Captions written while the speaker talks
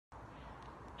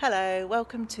Hello,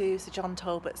 welcome to Sir John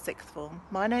Talbot Sixth Form.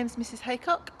 My name's Mrs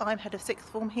Haycock, I'm Head of Sixth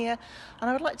Form here, and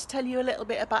I would like to tell you a little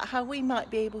bit about how we might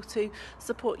be able to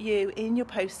support you in your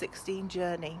post-16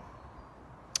 journey.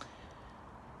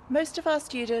 Most of our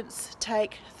students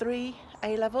take 3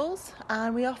 A-levels,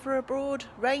 and we offer a broad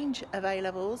range of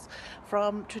A-levels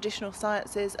from traditional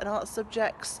sciences and arts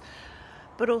subjects,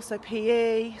 but also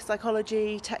PE,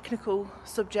 psychology, technical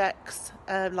subjects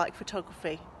like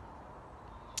photography.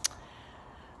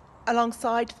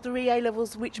 Alongside 3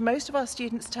 A-levels which most of our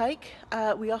students take,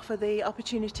 we offer the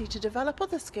opportunity to develop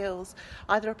other skills,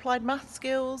 either applied maths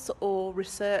skills or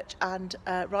research and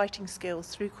writing skills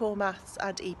through core maths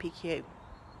and EPQ.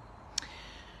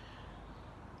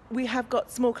 We have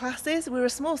got small classes. We're a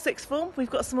small sixth form,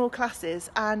 we've got small classes,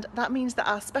 and that means that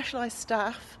our specialised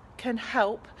staff can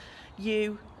help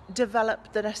you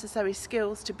develop the necessary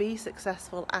skills to be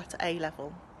successful at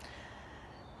A-level.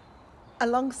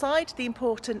 Alongside the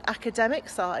important academic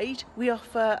side, we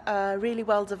offer a really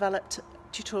well developed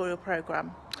tutorial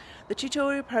programme. The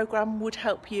tutorial programme would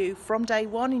help you from day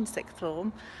one in sixth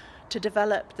form to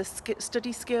develop the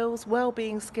study skills,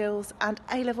 well-being skills and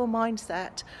A-level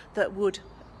mindset that would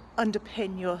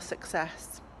underpin your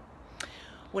success.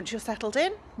 Once you're settled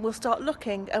in, we'll start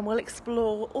looking and we'll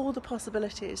explore all the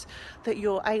possibilities that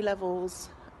your A-levels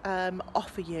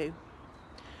offer you,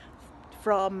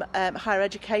 from higher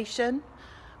education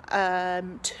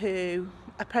to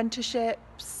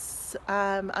apprenticeships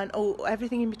and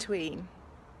everything in between.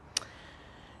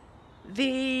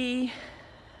 This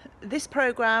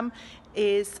programme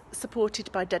is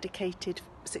supported by dedicated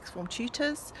sixth form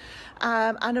tutors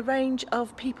and a range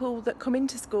of people that come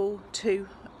into school to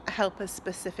help us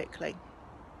specifically.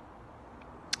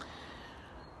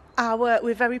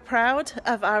 We're very proud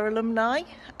of our alumni.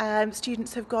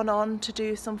 Students have gone on to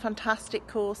do some fantastic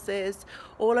courses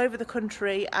all over the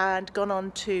country and gone on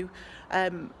to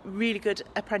really good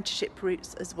apprenticeship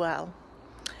routes as well.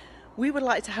 We would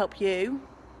like to help you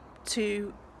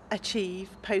to achieve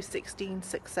post-16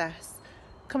 success.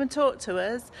 Come and talk to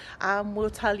us and we'll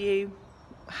tell you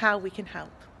how we can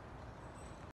help.